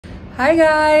Hi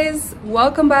guys,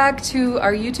 welcome back to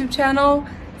our YouTube channel,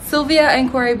 Sylvia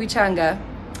and Koree Bichanga.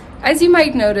 As you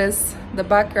might notice, the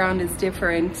background is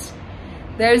different.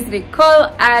 There's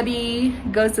Nicole Addy.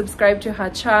 Go subscribe to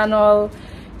her channel,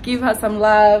 give her some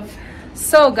love.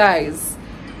 So guys,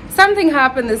 something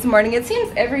happened this morning. It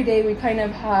seems every day we kind of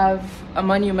have a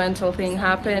monumental thing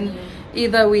happen.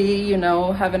 Either we,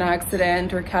 have an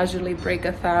accident or casually break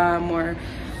a thumb or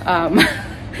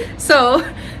so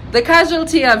the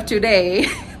casualty of today,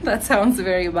 that sounds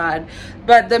very bad,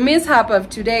 but the mishap of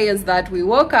today is that we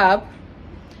woke up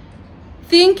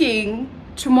thinking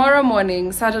tomorrow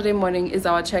morning, Saturday morning, is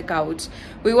our checkout.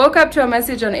 We woke up to a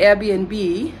message on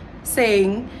Airbnb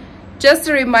saying, just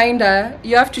a reminder,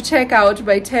 you have to check out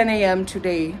by 10 a.m.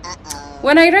 today.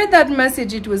 When I read that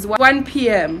message, it was 1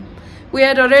 p.m. We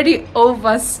had already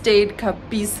overstayed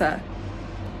Kabisa.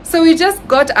 So we just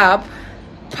got up,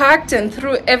 packed and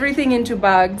threw everything into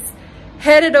bags,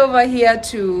 headed over here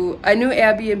to a new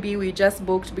Airbnb we just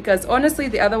booked, because honestly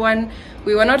the other one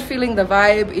we were not feeling the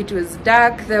vibe. It was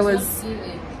dark,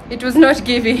 it was not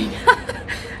giving.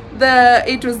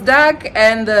 It was dark,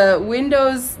 and the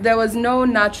windows, there was no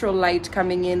natural light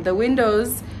coming in. The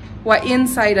windows were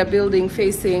inside a building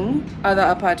facing other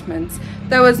apartments.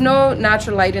 There was no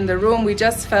natural light in the room. We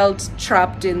just felt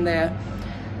trapped in there.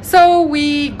 So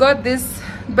we got this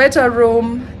better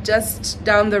room just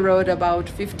down the road, about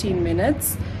 15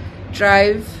 minutes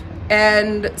drive,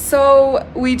 and so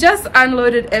we just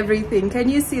unloaded everything. Can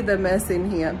you see the mess in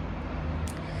here?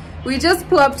 We just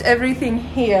plopped everything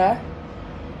here,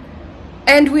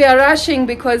 and we are rushing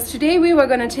because today we were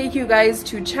going to take you guys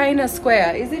to China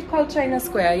Square. Is it called China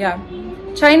Square? Yeah,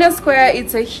 China Square.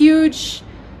 It's a huge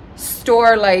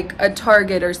store, like a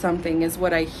Target or something is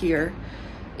what I hear.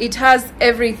 It has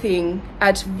everything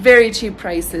at very cheap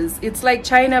prices. It's like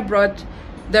China brought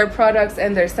their products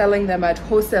and they're selling them at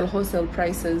wholesale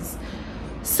prices.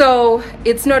 So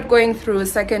it's not going through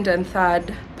second and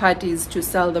third parties to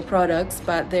sell the products,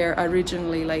 but they're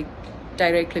originally like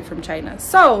directly from China.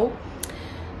 So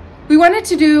we wanted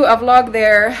to do a vlog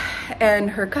there,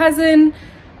 and her cousin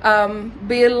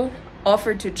Bill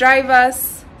offered to drive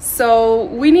us. So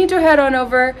we need to head on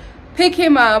over, pick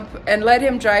him up, and let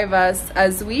him drive us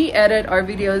as we edit our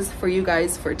videos for you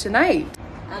guys for tonight.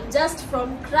 I'm just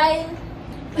from crying.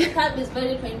 My thumb is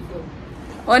very painful.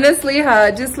 Honestly,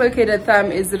 her dislocated thumb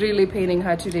is really paining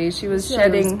her today. She was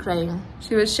shedding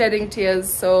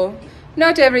tears. So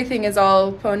not everything is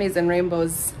all ponies and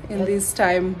rainbows in this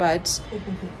time, but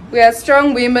we are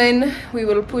strong women. We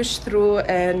will push through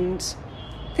and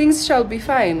things shall be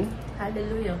fine.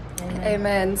 Hallelujah.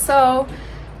 Amen. So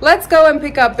let's go and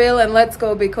pick up Bill, and let's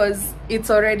go because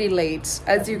it's already late.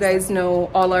 As you guys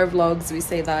know, all our vlogs we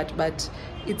say that, but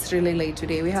it's really late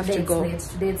today. We have to go.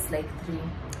 Today it's like 3.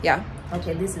 Yeah.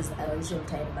 Okay, this is our usual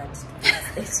time, but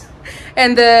it's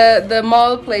and the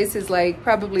mall place is like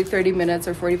probably 30 minutes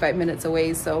or 45 minutes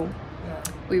away, so yeah,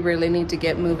 we really need to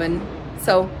get moving.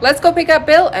 So let's go pick up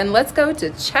Bill and let's go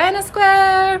to China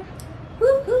Square.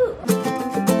 Woohoo!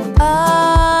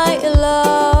 I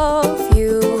love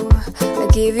you. I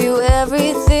give you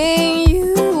everything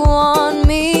you want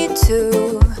me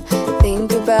to.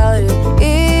 Think about it.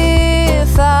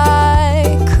 If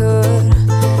I could,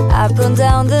 I'd run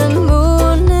down the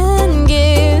moon and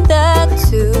give that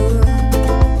to.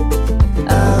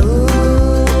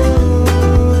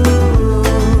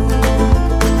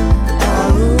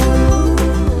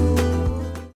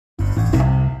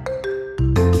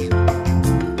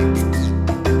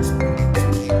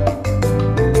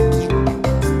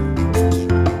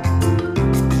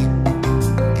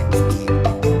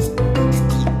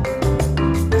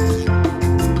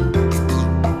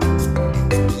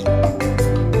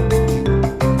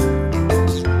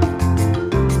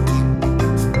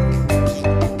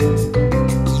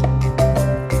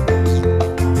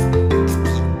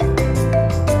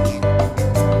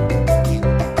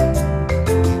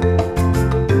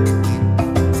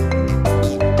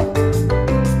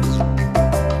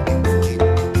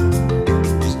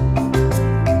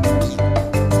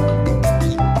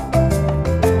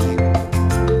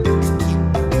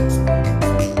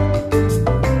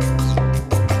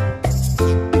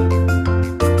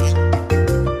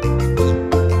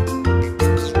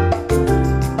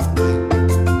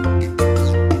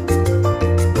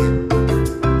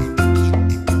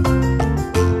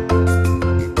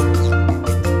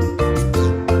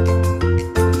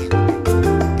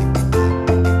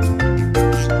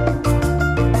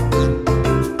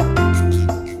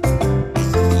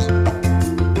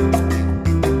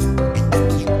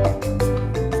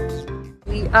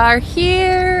 are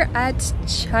here at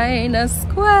China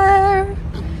Square.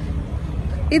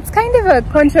 It's kind of a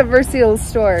controversial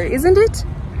store, isn't it?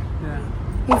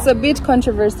 Yeah. It's a bit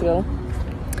controversial.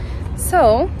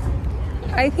 So,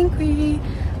 I think we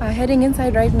are heading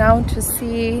inside right now to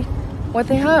see what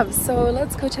they have. So,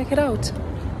 let's go check it out.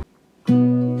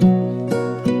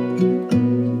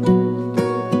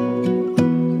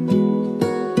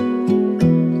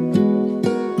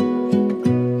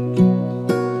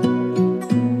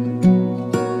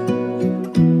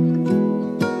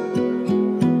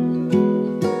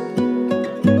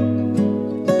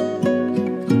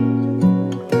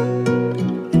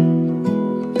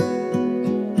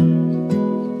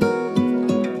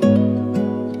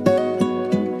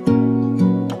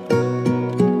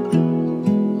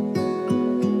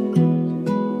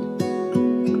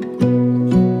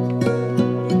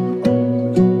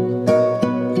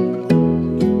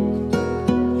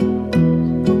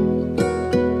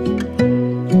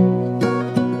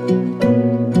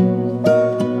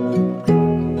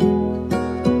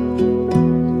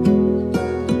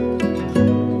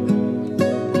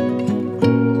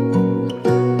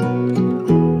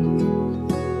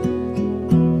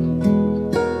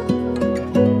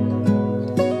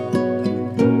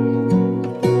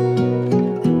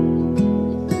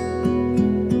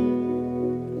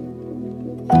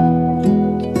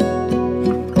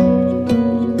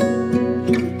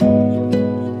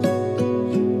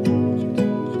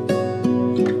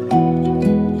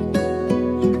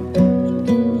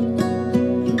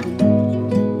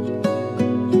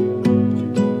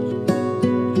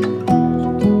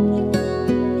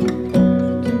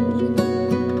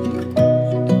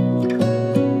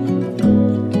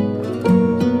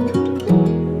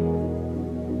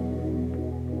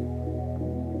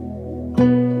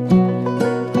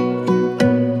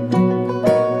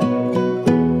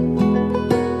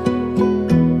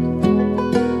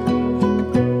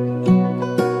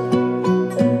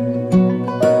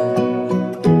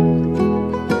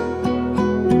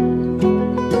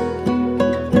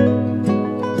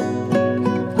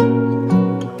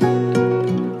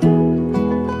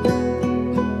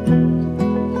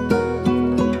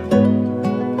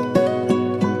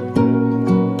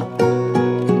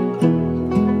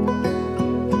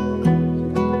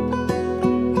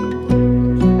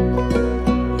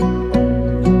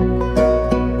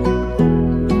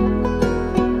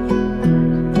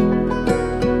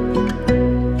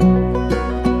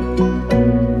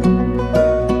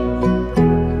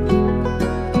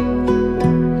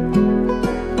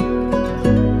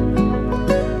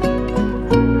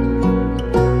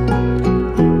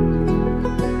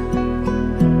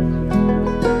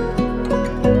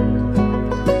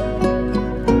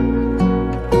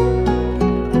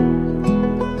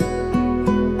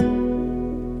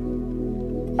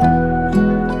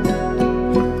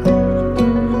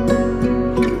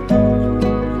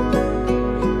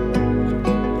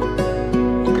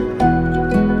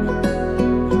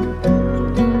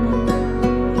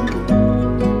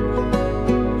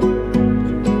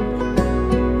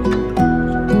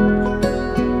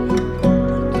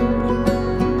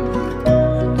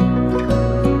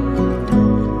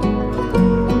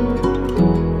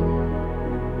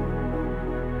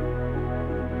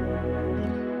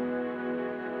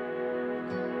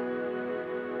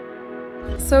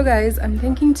 So guys, I'm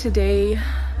thinking today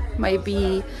might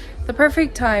be the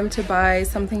perfect time to buy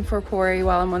something for Koree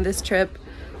while I'm on this trip.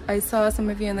 I saw some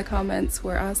of you in the comments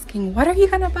were asking, what are you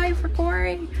gonna buy for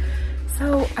Koree?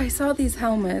 So I saw these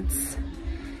helmets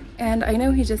and I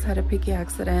know he just had a picky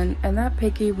accident and that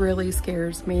picky really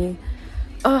scares me.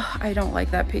 Oh, I don't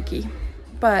like that picky.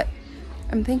 But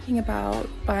I'm thinking about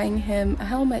buying him a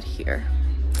helmet here.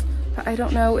 But I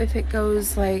don't know if it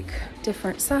goes like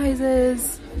different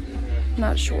sizes.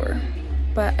 Not sure,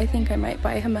 but I think I might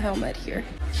buy him a helmet here.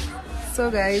 So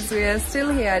guys, we are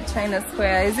still here at China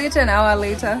Square. Is it an hour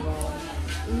later?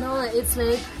 No, it's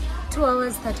like 2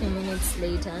 hours 30 minutes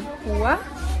later. What?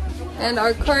 And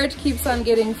our cart keeps on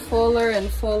getting fuller and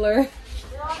fuller.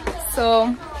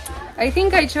 So I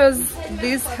think I chose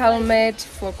this helmet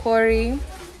for Koree.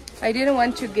 I didn't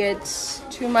want to get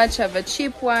too much of a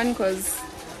cheap one because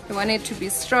I want it to be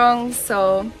strong,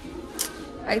 so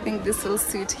I think this will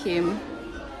suit him.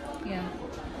 Yeah.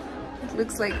 It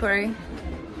looks like Koree.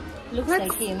 Looks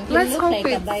like him. Let's hope like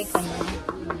it's, a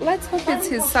biker. let's hope it's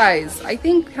his size. I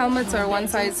think helmets are one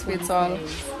size fits all.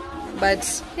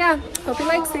 But yeah, hope he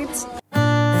likes it.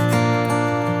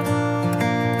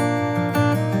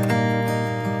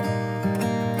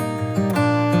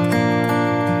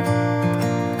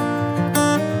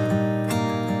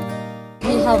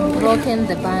 We have broken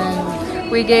the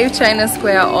bank. We gave China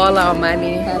Square all our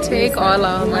money. Take all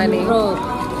our money. Broke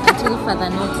until further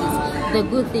notice. The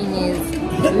good thing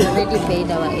is we already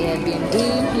paid our Airbnb.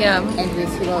 Yeah. And we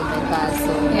fueled the car,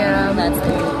 so Yeah. that's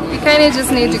the good We news. kind of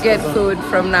just need to get food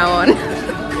from now on.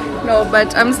 No,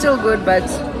 but I'm still good. But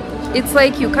it's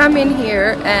like you come in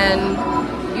here and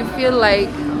you feel like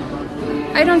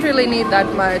I don't really need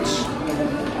that much,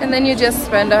 and then you just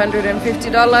spend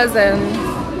 $150 and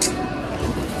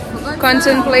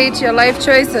contemplate your life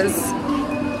choices.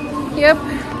 Yep.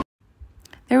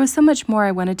 There was so much more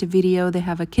I wanted to video. They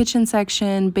have a kitchen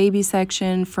section, baby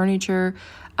section, furniture.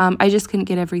 I just couldn't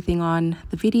get everything on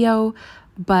the video,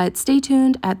 but stay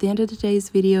tuned at the end of today's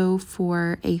video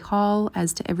for a haul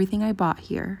as to everything I bought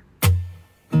here.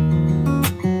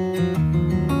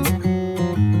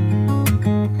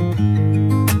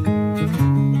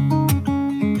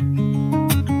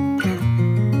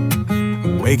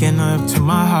 Waking up to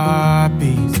my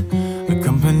heartbeat,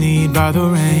 accompanied by the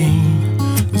rain.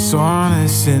 The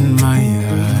soreness in my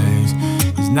eyes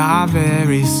is not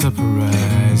very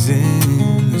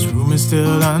surprising. This room is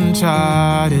still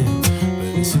uncharted,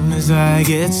 but as soon as I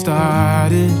get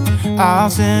started, I'll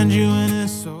send you in a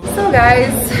soul. So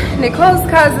guys, Nicole's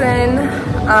cousin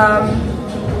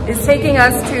is taking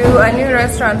us to a new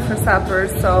restaurant for supper,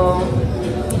 so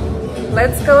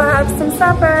let's go have some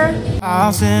supper.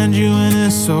 I'll send you in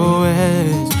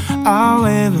SOS. I'll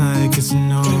wave like it's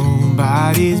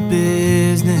nobody's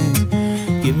business.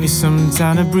 Give me some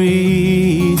time to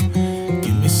breathe.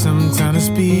 Give me some time to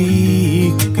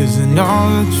speak. Cause I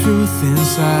know the truth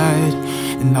inside.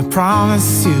 And I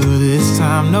promise you this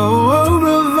time, no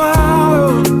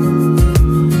bravado,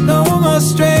 no more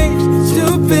strange,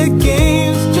 stupid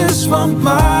games, just one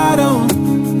motto.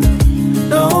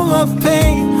 No more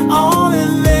pain, all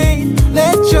in vain.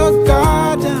 Let your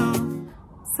guard down.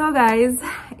 So guys,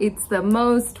 it's the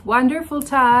most wonderful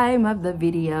time of the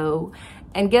video.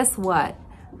 And guess what?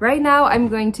 Right now I'm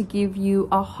going to give you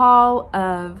a haul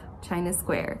of China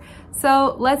Square.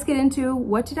 So let's get into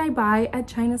what did I buy at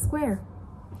China Square.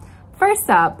 First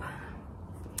up,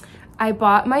 I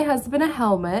bought my husband a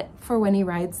helmet for when he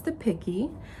rides the picky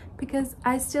because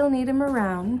I still need him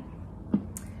around.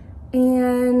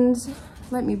 And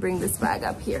let me bring this bag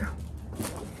up here.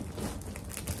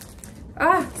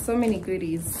 Ah, so many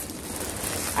goodies.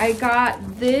 I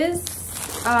got this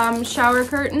shower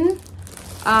curtain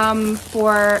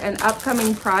for an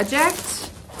upcoming project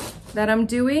that I'm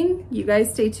doing. You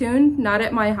guys stay tuned, not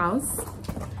at my house.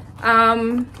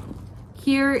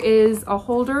 Here is a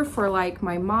holder for like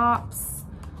my mops,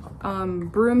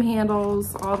 broom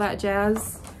handles, all that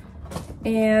jazz.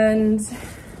 And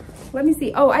let me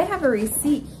see. Oh, I have a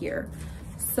receipt here.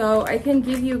 So I can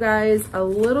give you guys a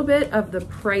little bit of the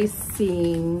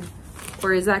pricing,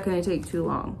 or is that gonna take too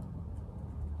long?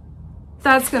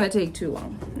 That's gonna take too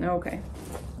long, okay.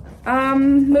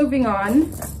 Moving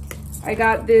on, I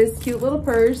got this cute little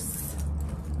purse.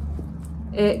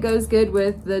 It goes good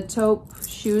with the taupe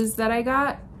shoes that I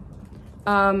got.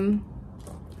 I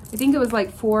think it was like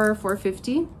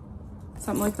 $4.50,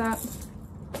 something like that.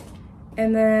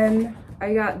 And then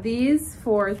I got these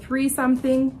for $3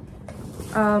 something.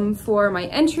 For my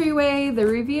entryway. The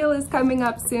reveal is coming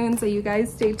up soon, so you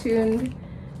guys stay tuned.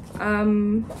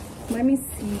 Let me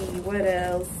see what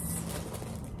else.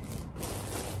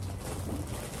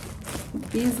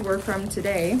 These were from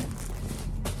today.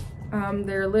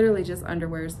 They're literally just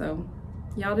underwear, so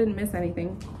y'all didn't miss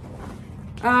anything.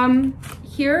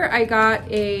 Here I got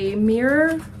a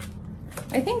mirror.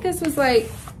 I think this was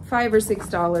like $5 or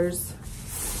 $6,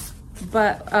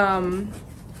 but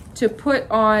to put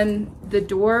on the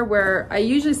door where I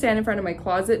usually stand in front of my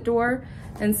closet door,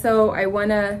 and so I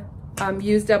want to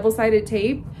use double-sided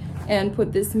tape and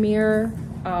put this mirror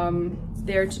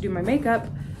there to do my makeup.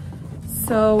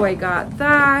 So I got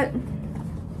that,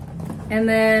 and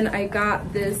then I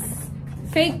got this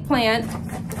fake plant.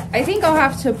 I think I'll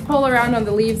have to pull around on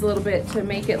the leaves a little bit to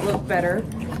make it look better,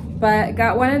 but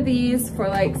got one of these for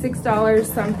like $6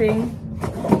 something.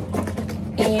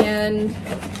 And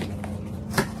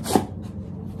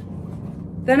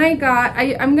then I got,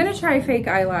 I'm gonna try fake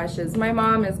eyelashes. My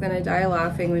mom is gonna die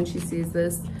laughing when she sees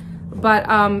this. But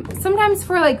sometimes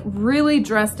for like really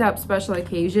dressed up special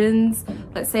occasions,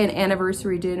 let's say an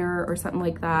anniversary dinner or something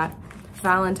like that,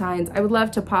 Valentine's, I would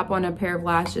love to pop on a pair of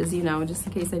lashes, you know, just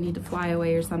in case I need to fly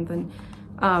away or something.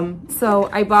 So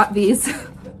I bought these.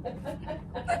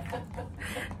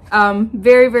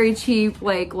 Very, very cheap,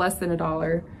 like less than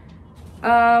 $1.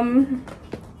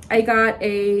 I got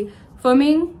a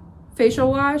foaming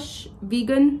facial wash,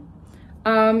 vegan.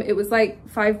 It was like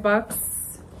 $5.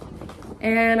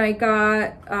 And I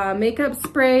got makeup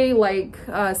spray, like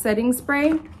setting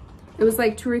spray. It was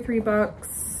like $2 or $3.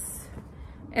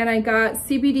 And I got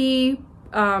CBD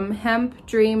hemp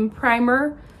dream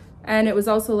primer, and it was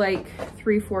also like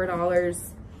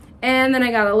 $3-4. And then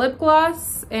I got a lip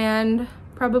gloss and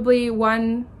probably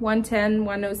 110,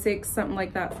 106, something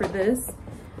like that for this.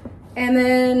 And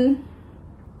then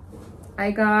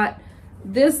I got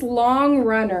this long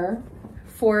runner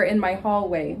for in my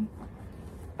hallway.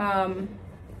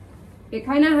 It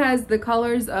kind of has the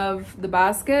colors of the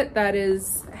basket that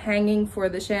is hanging for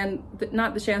the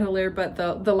not the chandelier, but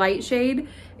the light shade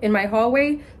in my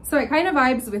hallway. So it kind of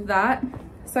vibes with that.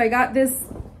 So I got this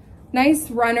nice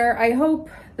runner. I hope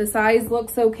the size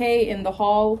looks okay in the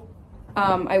haul.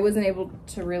 I wasn't able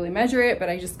to really measure it, but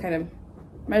I just kind of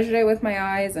measured it with my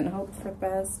eyes and hoped for the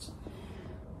best.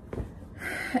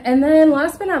 And then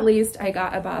last but not least, I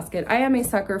got a basket. I am a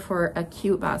sucker for a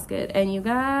cute basket. And you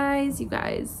guys,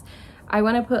 I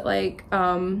want to put like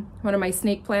one of my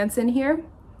snake plants in here.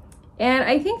 And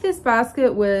I think this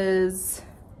basket was,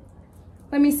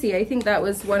 let me see, I think that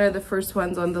was one of the first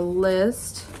ones on the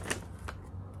list.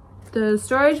 The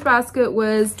storage basket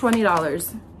was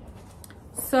 $20.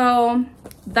 So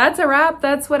that's a wrap.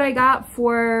 That's what I got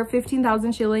for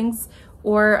 15,000 shillings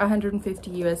or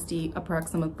 150 USD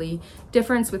approximately.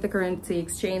 Difference with the currency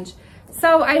exchange.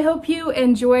 So I hope you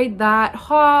enjoyed that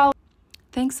haul.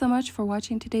 Thanks so much for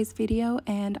watching today's video,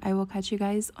 and I will catch you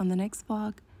guys on the next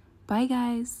vlog. Bye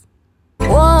guys.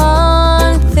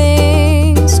 One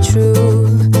thing's true,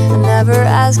 I never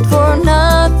asked for nothing.